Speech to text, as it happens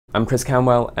I'm Chris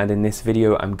Canwell, and in this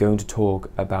video I'm going to talk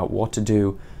about what to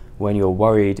do when you're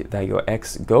worried that your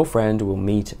ex-girlfriend will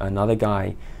meet another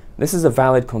guy. This is a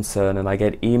valid concern, and I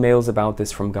get emails about this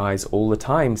from guys all the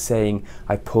time saying,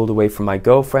 I've pulled away from my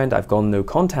girlfriend, I've gone no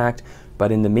contact,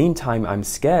 but in the meantime I'm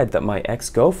scared that my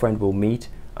ex-girlfriend will meet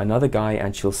another guy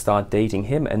and she'll start dating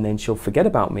him and then she'll forget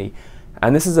about me.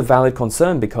 And this is a valid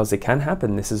concern because it can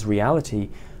happen. This is reality.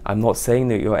 I'm not saying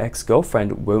that your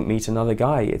ex-girlfriend won't meet another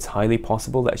guy. It's highly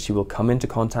possible that she will come into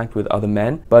contact with other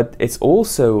men, but it's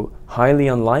also highly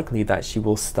unlikely that she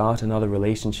will start another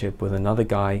relationship with another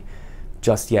guy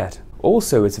just yet.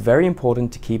 Also, it's very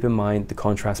important to keep in mind the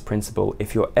contrast principle.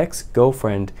 If your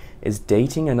ex-girlfriend is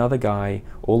dating another guy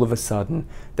all of a sudden,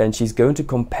 then she's going to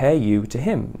compare you to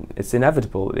him. It's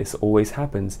inevitable. This always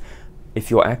happens.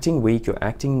 If you're acting weak, you're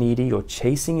acting needy, you're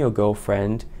chasing your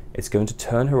girlfriend, it's going to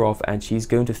turn her off and she's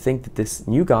going to think that this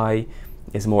new guy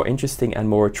is more interesting and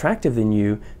more attractive than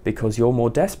you because you're more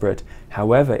desperate.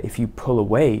 However, if you pull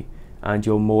away and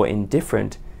you're more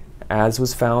indifferent, as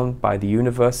was found by the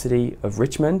University of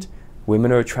Richmond,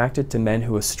 women are attracted to men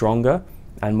who are stronger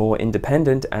and more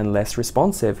independent and less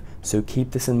responsive, so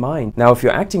keep this in mind. Now, if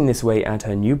you're acting this way and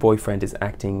her new boyfriend is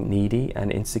acting needy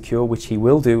and insecure, which he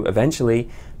will do eventually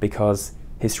because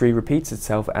history repeats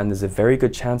itself and there's a very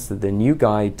good chance that the new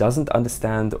guy doesn't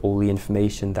understand all the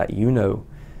information that you know.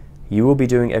 You will be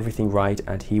doing everything right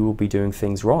and he will be doing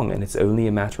things wrong, and it's only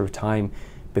a matter of time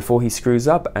before he screws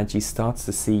up and she starts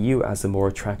to see you as a more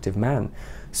attractive man.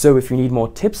 So if you need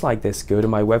more tips like this, go to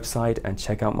my website and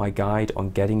check out my guide on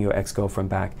getting your ex-girlfriend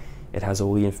back. It has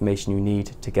all the information you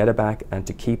need to get her back and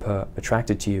to keep her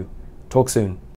attracted to you. Talk soon.